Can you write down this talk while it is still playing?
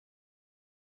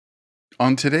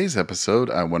On today's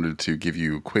episode, I wanted to give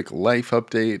you a quick life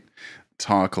update,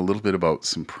 talk a little bit about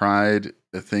some pride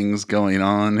things going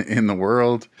on in the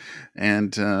world,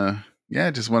 and yeah,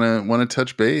 just want to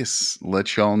touch base,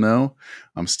 let y'all know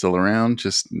I'm still around,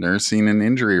 just nursing an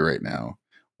injury right now.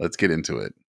 Let's get into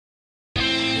it.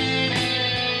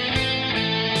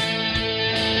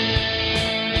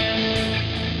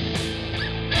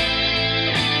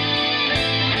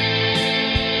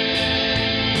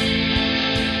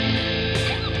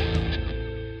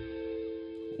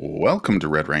 Welcome to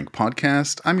Red Rank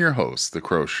Podcast. I'm your host, The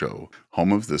Crow Show,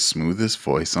 home of the smoothest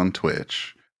voice on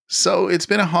Twitch. So it's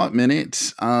been a hot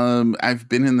minute. I've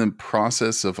been in the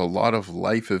process of a lot of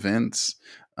life events.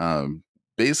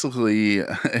 Basically,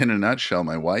 in a nutshell,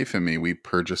 my wife and me, we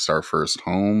purchased our first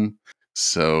home.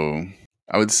 So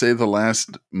I would say the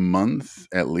last month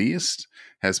at least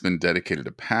has been dedicated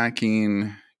to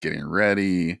packing, getting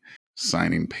ready,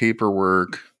 signing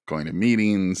paperwork, going to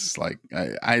meetings. Like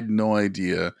I had no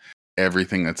idea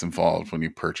everything that's involved when you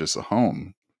purchase a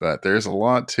home, but there's a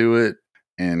lot to it,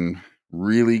 and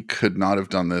really could not have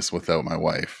done this without my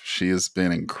wife. She has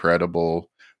been incredible,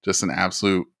 just an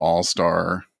absolute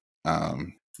all-star.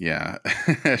 Yeah,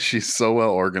 she's so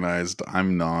well organized.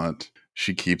 I'm not.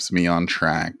 She keeps me on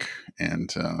track,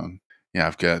 and yeah,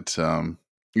 I've got.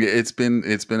 It's been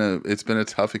a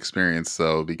tough experience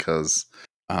though, because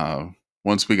uh,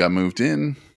 once we got moved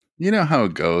in, you know how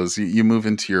it goes. You move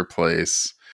into your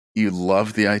place. You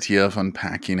love the idea of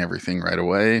unpacking everything right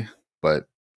away, but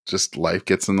just life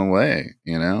gets in the way.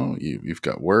 You've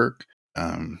got work,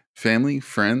 family,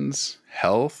 friends,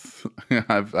 health.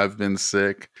 I've been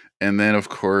sick, and then of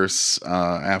course,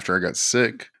 after I got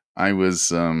sick, I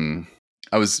was we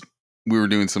were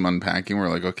doing some unpacking. We're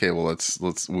like, okay, well,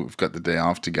 let's we've got the day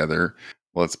off together.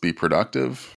 Let's be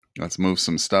productive. Let's move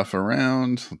some stuff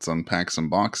around. Let's unpack some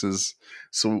boxes.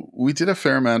 So we did a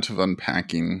fair amount of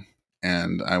unpacking,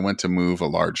 and I went to move a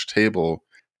large table,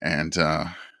 and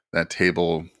that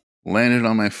table landed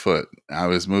on my foot. I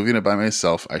was moving it by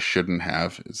myself. I shouldn't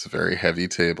have. It's a very heavy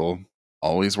table.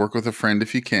 Always work with a friend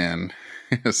if you can.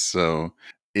 So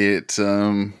it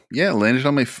yeah, landed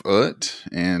on my foot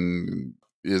and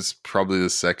is probably the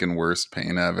second worst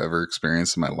pain I've ever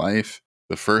experienced in my life.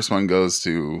 The first one goes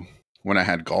to when I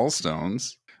had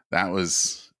gallstones. That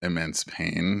was immense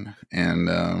pain.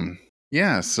 And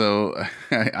yeah, so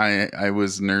I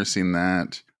was nursing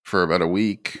that for about a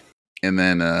week. And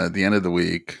then the end of the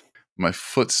week, my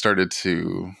foot started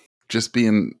to just be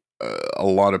in a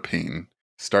lot of pain.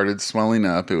 Started swelling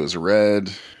up. It was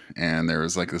red, and there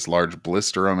was like this large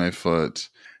blister on my foot.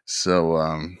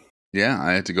 So yeah,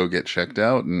 I had to go get checked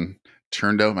out, and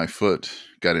turned out my foot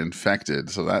got infected.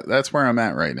 So that's where I'm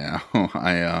at right now.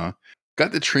 I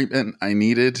got the treatment I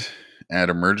needed at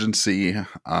emergency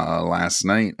last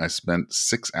night. I spent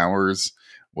 6 hours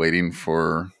waiting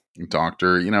for a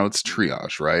doctor. It's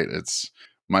triage, right? It's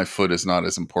my foot is not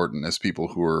as important as people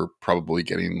who are probably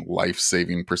getting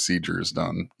life-saving procedures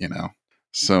done.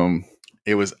 So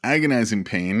it was agonizing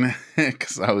pain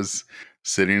because I was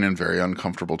sitting in a very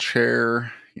uncomfortable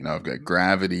chair. I've got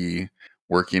gravity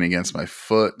working against my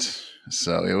foot.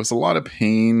 So it was a lot of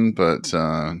pain, but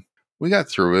we got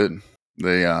through it.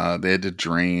 They had to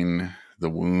drain the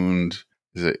wound.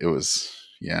 It was,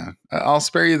 yeah. I'll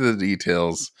spare you the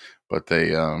details, but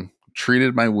they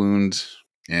treated my wound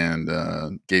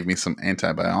and gave me some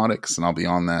antibiotics, and I'll be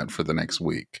on that for the next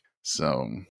week. So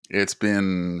it's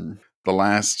been the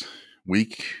last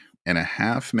week and a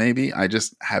half, maybe. I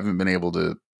just haven't been able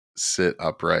to sit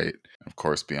upright, of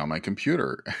course, be on my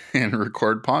computer and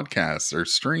record podcasts or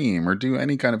stream or do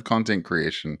any kind of content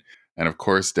creation. And of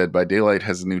course, Dead by Daylight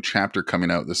has a new chapter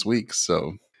coming out this week,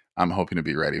 so I'm hoping to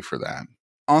be ready for that.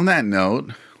 On that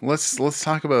note, let's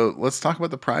talk about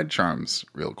the Pride Charms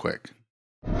real quick.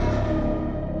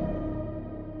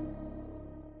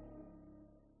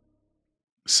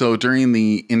 So during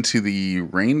the Into the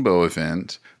Rainbow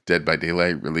event, Dead by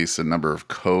Daylight released a number of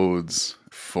codes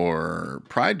for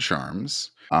Pride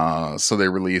Charms. So they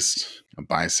released a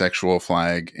bisexual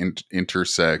flag,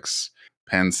 intersex,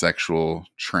 pansexual,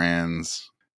 trans,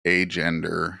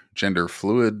 agender, gender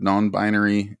fluid,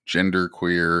 non-binary,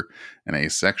 genderqueer, and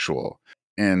asexual.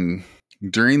 And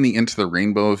during the Into the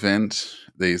Rainbow event,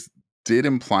 they did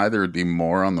imply there would be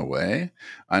more on the way.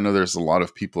 I know there's a lot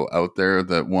of people out there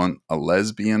that want a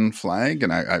lesbian flag,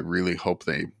 and I really hope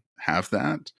they have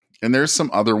that. And there's some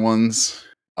other ones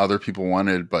other people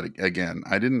wanted, but again,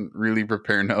 I didn't really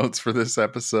prepare notes for this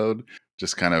episode,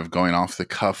 just kind of going off the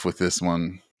cuff with this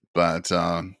one. But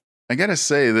I gotta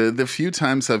say, the few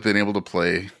times I've been able to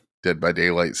play Dead by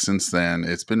Daylight since then,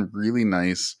 it's been really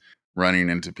nice running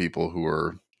into people who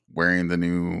are wearing the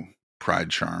new pride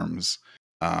charms.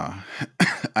 Uh,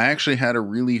 I actually had a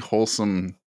really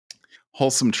wholesome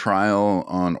trial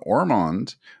on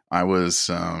Ormond. I was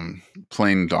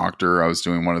playing doctor. I was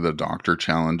doing one of the doctor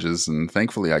challenges, and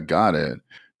thankfully I got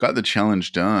the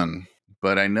challenge done.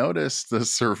 But I noticed the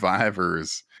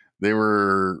survivors, they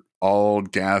were all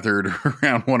gathered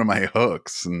around one of my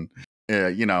hooks, and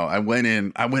I went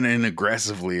in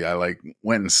aggressively. I like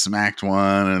went and smacked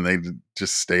one, and they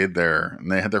just stayed there,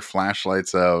 and they had their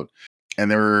flashlights out, and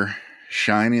they were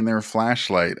shining their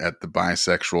flashlight at the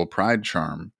bisexual pride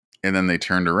charm. And then they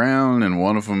turned around, and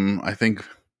one of them, I think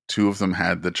two of them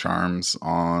had the charms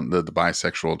on, the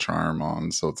bisexual charm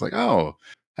on. So it's like, oh,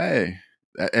 hey,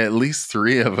 at least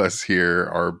three of us here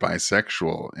are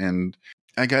bisexual. And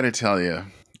I got to tell you,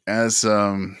 as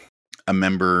a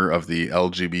member of the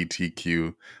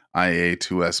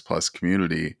LGBTQIA2S plus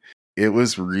community, it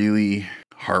was really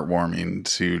heartwarming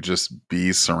to just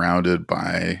be surrounded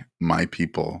by my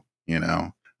people, you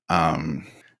know. Um,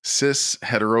 Cis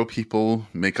hetero people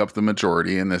make up the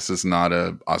majority, and this is not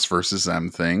a us versus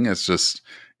them thing. It's just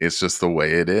the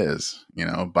way it is, you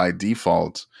know. By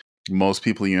default, most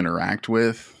people you interact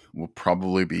with will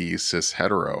probably be cis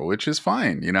hetero, which is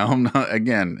fine, you know. I'm not,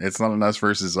 again, it's not an us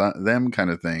versus them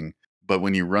kind of thing. But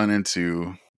when you run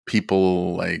into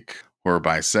people like who are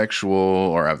bisexual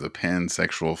or have the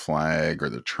pansexual flag or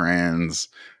the trans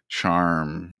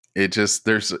charm, it just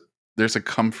there's a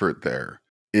comfort there.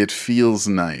 It feels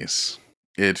nice.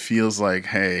 It feels like,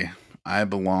 hey, I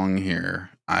belong here.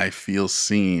 I feel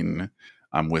seen.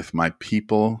 I'm with my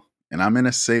people, and I'm in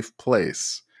a safe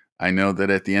place. I know that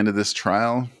at the end of this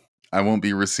trial, I won't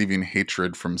be receiving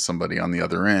hatred from somebody on the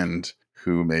other end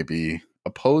who maybe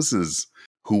opposes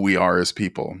who we are as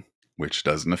people, which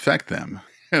doesn't affect them.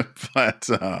 But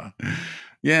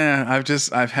yeah,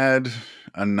 I've had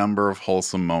a number of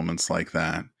wholesome moments like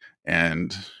that,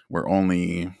 and we're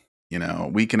only, a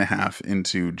week and a half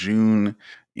into June,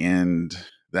 and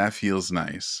that feels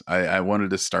nice. I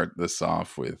wanted to start this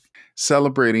off with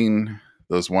celebrating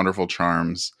those wonderful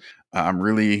charms. I'm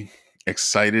really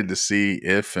excited to see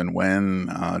if and when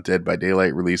Dead by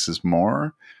Daylight releases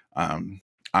more. Um,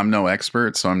 I'm no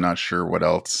expert, so I'm not sure what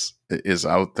else is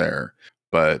out there.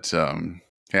 But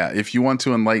yeah, if you want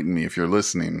to enlighten me, if you're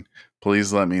listening,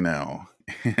 please let me know.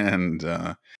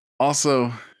 And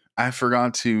also,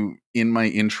 in my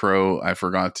intro, I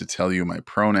forgot to tell you my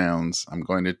pronouns. I'm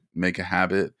going to make a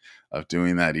habit of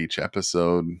doing that each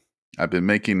episode. I've been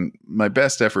making my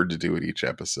best effort to do it each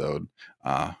episode.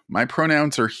 My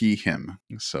pronouns are he, him.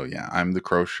 So yeah, I'm the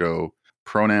Crow Show.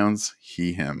 Pronouns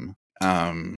he, him.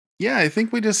 Yeah, I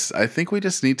think we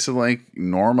just need to like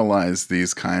normalize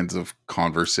these kinds of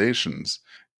conversations.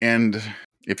 And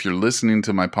if you're listening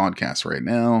to my podcast right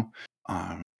now,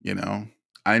 you know,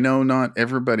 I know not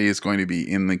everybody is going to be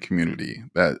in the community.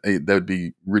 That would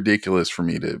be ridiculous for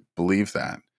me to believe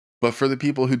that. But for the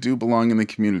people who do belong in the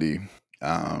community,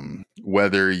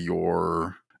 whether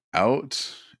you're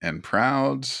out and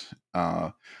proud,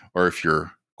 or if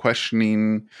you're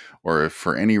questioning, or if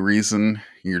for any reason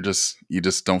you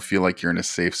just don't feel like you're in a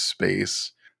safe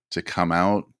space to come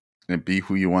out and be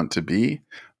who you want to be,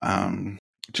 um,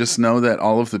 just know that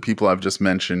all of the people I've just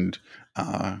mentioned,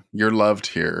 you're loved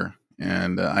here,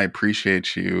 and I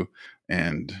appreciate you,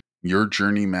 and your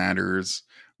journey matters,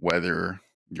 whether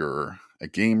you're a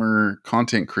gamer,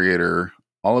 content creator,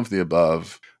 all of the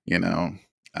above. You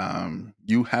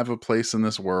have a place in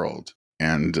this world,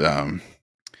 and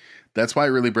that's why it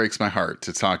really breaks my heart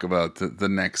to talk about the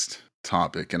next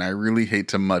topic. And I really hate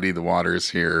to muddy the waters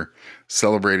here,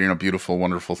 celebrating a beautiful,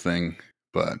 wonderful thing.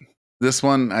 But this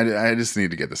one, I just need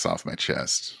to get this off my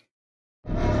chest.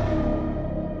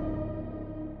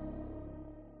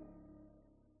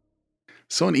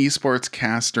 So, an esports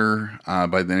caster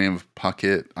by the name of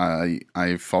Puckett,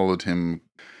 I followed him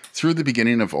through the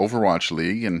beginning of Overwatch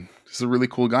League, and he's a really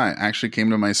cool guy. Actually, came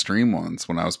to my stream once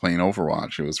when I was playing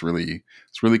Overwatch. It's really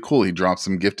cool. He dropped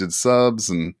some gifted subs,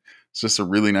 and it's just a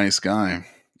really nice guy.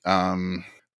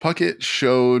 Puckett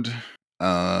showed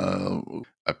a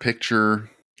picture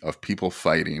of people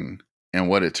fighting, and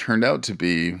what it turned out to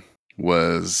be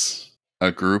was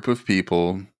a group of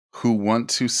people who want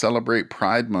to celebrate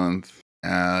Pride Month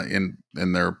in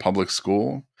their public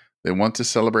school. They want to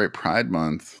celebrate Pride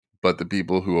Month, but the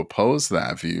people who oppose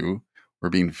that view were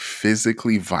being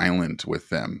physically violent with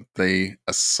them. They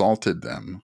assaulted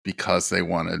them because they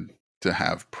wanted to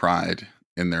have pride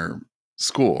in their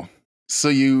school. So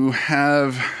you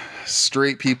have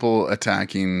straight people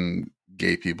attacking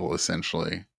gay people,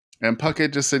 essentially. And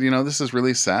Puckett just said, this is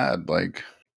really sad. Like,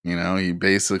 he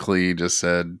basically just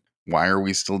said, why are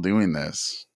we still doing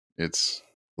this? It's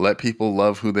let people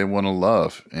love who they want to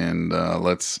love, and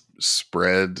let's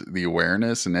spread the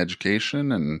awareness and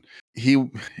education. And he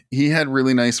he had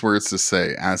really nice words to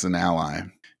say as an ally.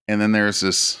 And then there's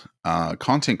this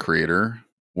content creator,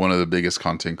 one of the biggest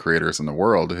content creators in the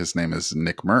world. His name is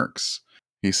Nick Merckx.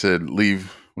 He said,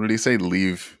 leave, what did he say?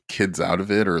 Leave kids out of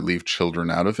it, or leave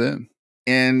children out of it.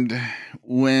 And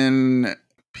when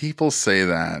people say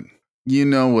that, you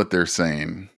know what they're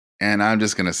saying. And I'm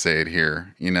just going to say it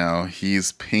here. You know,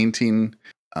 he's painting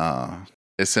uh,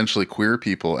 essentially queer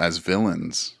people as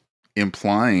villains,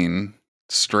 implying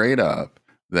straight up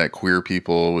that queer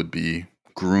people would be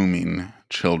grooming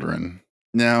children.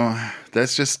 Now,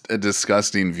 that's just a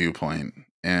disgusting viewpoint,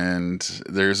 and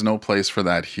there's no place for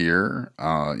that here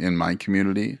in my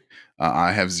community.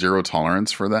 I have zero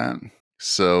tolerance for that.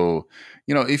 So,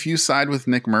 you know, if you side with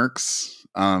Nick Merckx,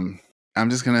 I'm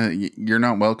just gonna, you're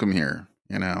not welcome here.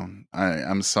 You know,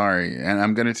 I'm sorry, and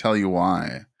I'm gonna tell you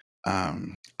why. I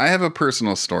have a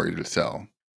personal story to tell.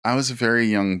 I was a very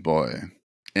young boy,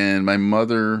 and my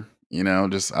mother, you know,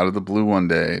 just out of the blue one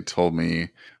day told me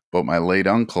about my late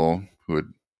uncle who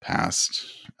had passed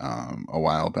a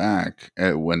while back.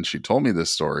 When she told me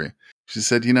this story, she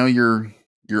said, "You know, your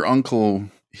uncle,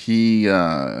 he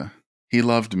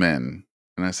loved men."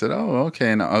 And I said, "Oh,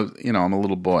 okay." And you know, I'm a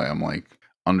little boy. I'm like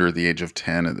under the age of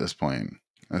 10 at this point.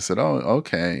 I said, "Oh,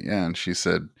 okay, yeah." And she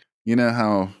said, "You know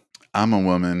how I'm a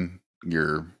woman,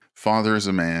 your father is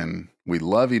a man. We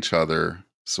love each other,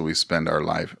 so we spend our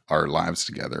lives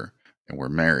together, and we're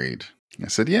married." I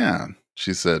said, "Yeah."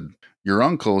 She said, "Your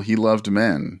uncle, he loved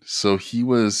men, so he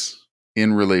was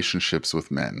in relationships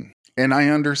with men." And I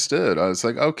understood. I was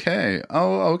like, "Okay.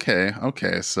 Oh, okay.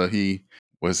 Okay. So he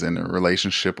was in a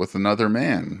relationship with another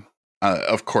man."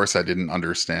 Of course, I didn't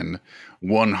understand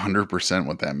 100%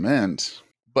 what that meant,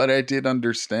 but I did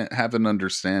have an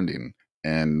understanding.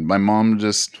 And my mom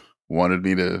just wanted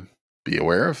me to be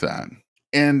aware of that.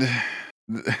 And,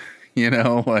 you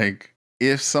know, like,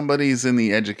 if somebody's in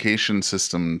the education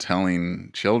system telling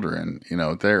children, you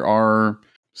know, there are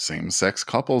same sex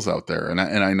couples out there. And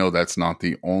I know that's not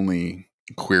the only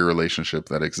queer relationship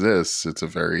that exists, it's a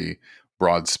very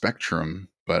broad spectrum,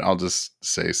 but I'll just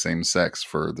say same sex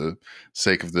for the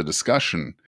sake of the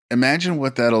discussion. Imagine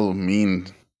what that'll mean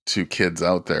to kids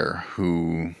out there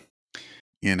who,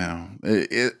 you know,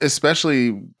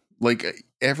 especially like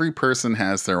every person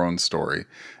has their own story,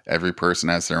 every person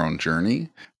has their own journey.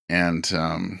 And,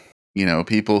 you know,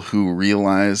 people who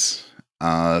realize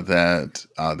that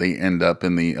they end up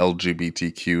in the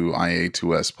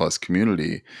LGBTQIA2S plus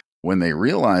community, when they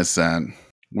realize that,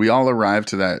 we all arrive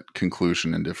to that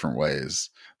conclusion in different ways.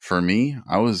 For me,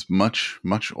 I was much,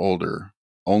 much older.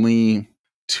 Only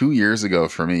 2 years ago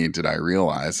for me did I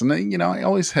realize, and you know, I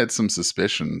always had some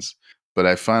suspicions, but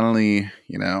I finally,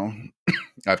 you know,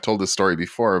 I've told this story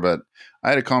before, but I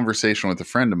had a conversation with a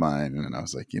friend of mine, and I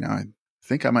was like, you know, I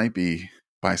think I might be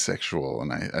bisexual,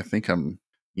 and I think I'm,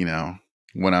 you know,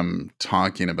 when I'm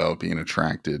talking about being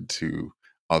attracted to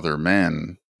other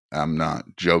men, I'm not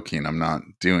joking. I'm not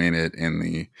doing it in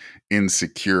the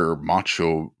insecure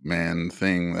macho man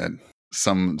thing that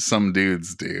some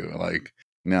dudes do. Like,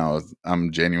 no,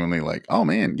 I'm genuinely like, oh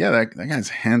man, yeah, that guy's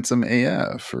handsome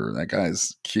AF, or that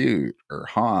guy's cute or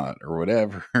hot or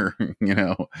whatever, you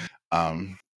know.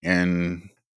 Um, and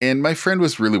and my friend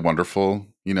was really wonderful,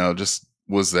 you know, just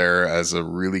was there as a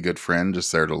really good friend,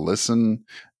 just there to listen.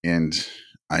 And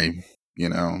I, you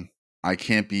know, I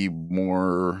can't be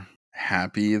more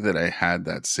happy that I had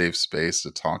that safe space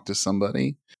to talk to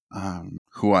somebody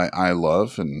who I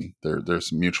love, and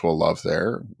there's mutual love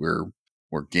there. We're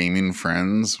gaming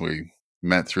friends. We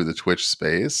met through the Twitch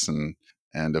space, and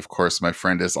of course my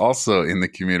friend is also in the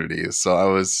community. So I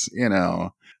was, you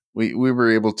know, we were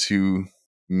able to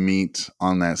meet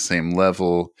on that same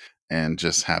level and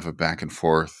just have a back and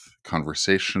forth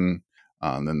conversation.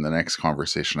 Then the next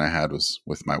conversation I had was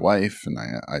with my wife, and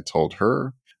I told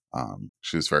her.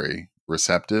 She was very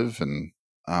receptive, and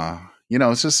you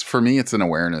know, it's just, for me, it's an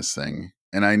awareness thing.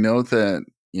 And I know that,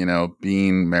 you know,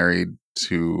 being married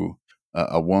to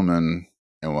a woman,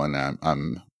 and when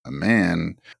I'm a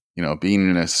man, you know, being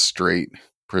in a straight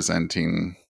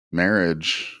presenting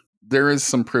marriage, there is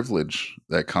some privilege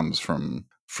that comes from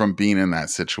being in that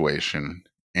situation,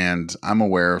 and I'm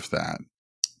aware of that.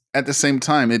 At the same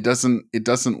time, it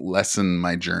doesn't lessen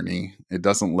my journey. It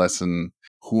doesn't lessen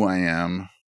who I am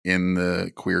in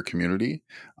the queer community.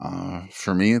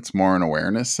 For me, it's more an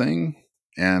awareness thing,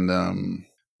 and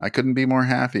I couldn't be more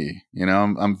happy. You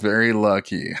know, I'm very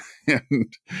lucky,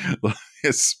 and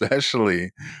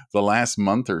especially the last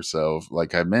month or so,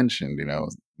 like I mentioned, you know,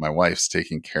 my wife's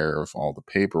taking care of all the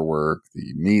paperwork,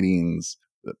 the meetings,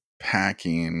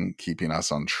 packing, keeping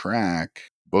us on track,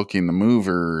 booking the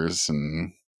movers,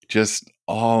 and just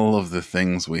all of the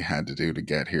things we had to do to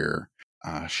get here.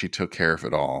 She took care of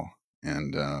it all.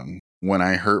 And when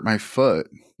I hurt my foot,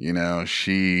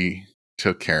 she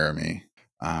took care of me.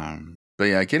 But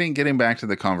yeah, getting back to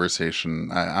the conversation,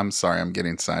 I'm sorry, I'm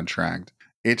getting sidetracked.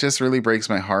 It just really breaks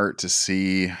my heart to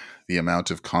see the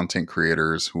amount of content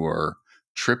creators who are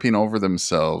tripping over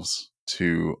themselves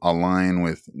to align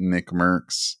with Nick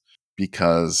Merckx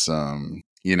because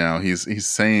he's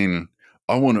saying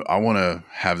I want to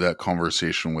have that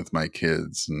conversation with my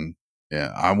kids, and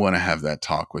yeah, I want to have that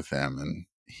talk with them. And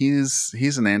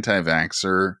he's an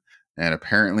anti-vaxxer, and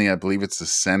apparently I believe it's the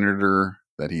senator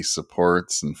that he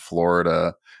supports in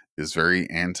Florida is very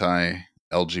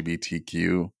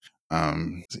anti-LGBTQ.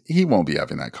 He won't be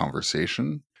having that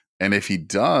conversation. And if he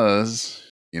does,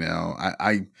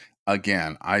 I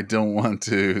again, I don't want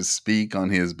to speak on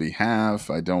his behalf.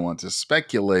 I don't want to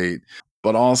speculate,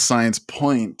 but all signs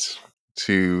point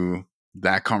to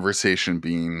that conversation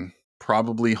being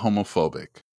probably homophobic.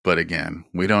 But again,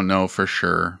 we don't know for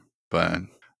sure. But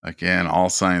again, all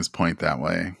signs point that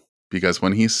way. Because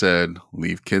when he said,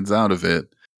 leave kids out of it,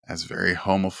 that's very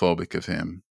homophobic of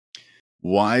him.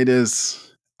 Why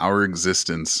does our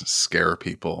existence scare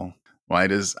people? Why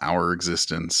does our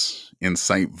existence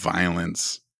incite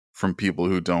violence from people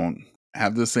who don't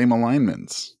have the same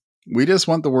alignments? We just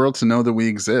want the world to know that we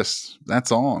exist.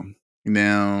 That's all.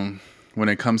 Now, when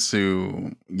it comes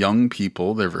to young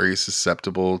people, they're very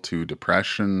susceptible to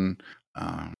depression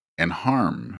and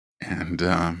harm.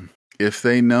 And if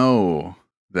they know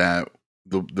that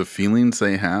the feelings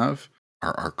they have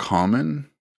are common,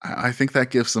 I think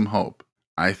that gives them hope.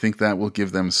 I think that will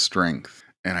give them strength.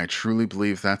 And I truly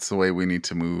believe that's the way we need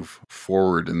to move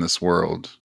forward in this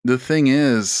world. The thing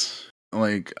is,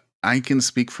 like, I can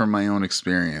speak from my own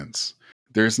experience.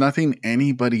 There's nothing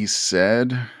anybody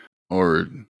said, or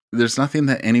there's nothing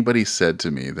that anybody said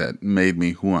to me that made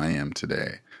me who I am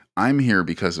today. I'm here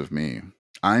because of me.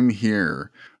 I'm here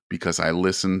because I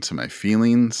listened to my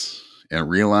feelings and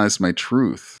realized my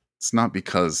truth. It's not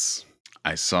because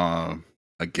I saw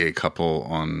a gay couple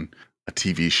on a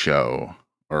TV show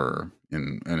or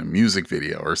in a music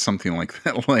video or something like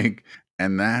that.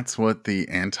 And that's what the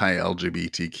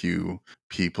anti-LGBTQ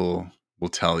people will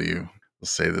tell you. They'll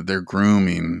say that they're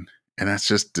grooming, and that's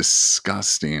just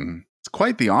disgusting. It's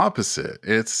quite the opposite.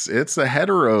 It's the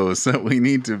heteros that we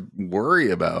need to worry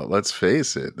about. Let's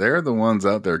face it. They're the ones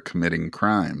out there committing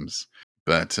crimes.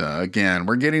 But again,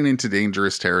 we're getting into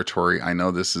dangerous territory. I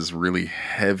know this is really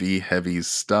heavy, heavy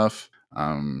stuff.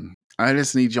 I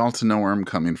just need y'all to know where I'm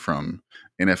coming from.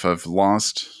 And if I've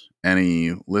lost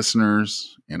any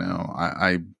listeners,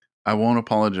 I won't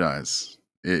apologize.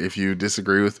 If you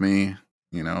disagree with me,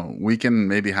 we can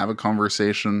maybe have a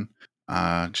conversation.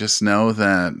 Just know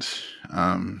that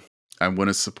I want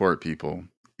to support people,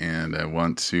 and I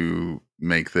want to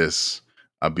make this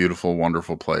a beautiful,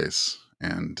 wonderful place.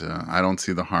 And I don't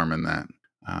see the harm in that.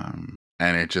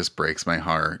 And it just breaks my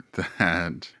heart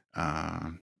that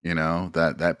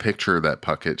that picture that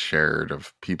Puckett shared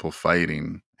of people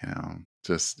fighting.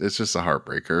 It's just a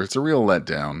heartbreaker. It's a real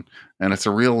letdown, and it's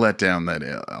a real letdown that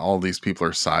all these people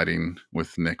are siding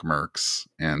with Nick Merckx,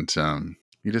 and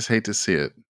you just hate to see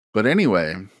it. But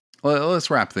anyway, let's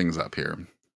wrap things up here.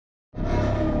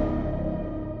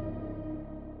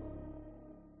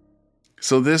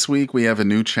 So this week we have a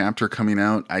new chapter coming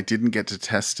out. I didn't get to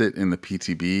test it in the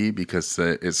PTB because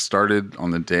it started on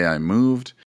the day I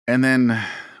moved. And then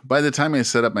by the time I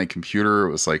set up my computer,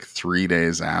 it was like 3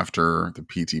 days after the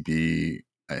PTB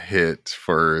hit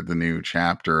for the new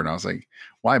chapter. And I was like,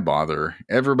 why bother?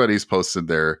 Everybody's posted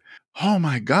their, oh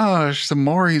my gosh,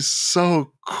 Samori's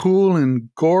so cool and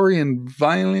gory and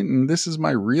violent. And this is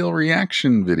my real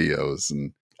reaction videos.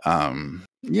 And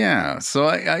yeah, so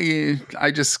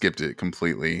I just skipped it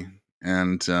completely.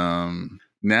 And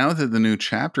now that the new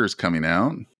chapter is coming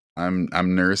out,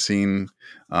 I'm nursing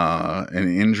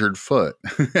an injured foot.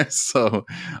 So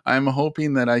I'm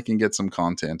hoping that I can get some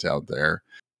content out there.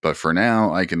 But for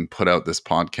now, I can put out this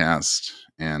podcast,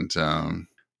 and I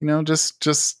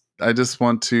just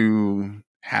want to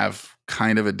have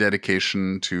kind of a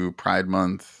dedication to Pride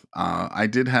Month. I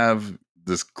did have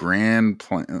this grand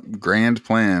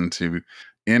plan to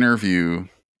interview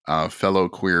fellow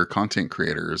queer content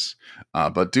creators,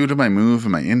 but due to my move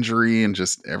and my injury and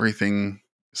just everything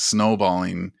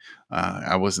snowballing,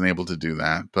 I wasn't able to do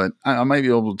that. But I might be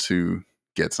able to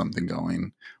get something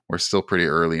going. We're still pretty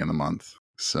early in the month.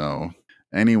 So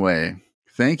anyway,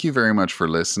 thank you very much for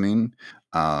listening.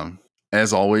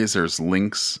 As always, there's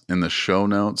links in the show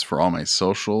notes for all my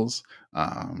socials.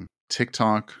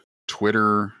 TikTok,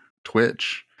 Twitter,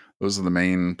 Twitch. Those are the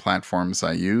main platforms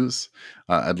I use.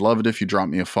 I'd love it if you drop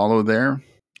me a follow there.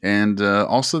 And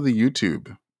also the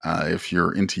YouTube. If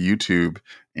you're into YouTube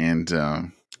and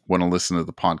want to listen to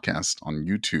the podcast on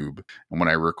YouTube, and when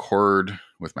I record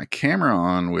with my camera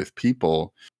on with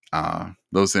people,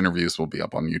 those interviews will be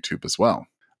up on YouTube as well.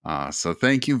 So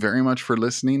thank you very much for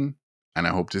listening, and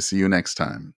I hope to see you next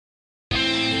time.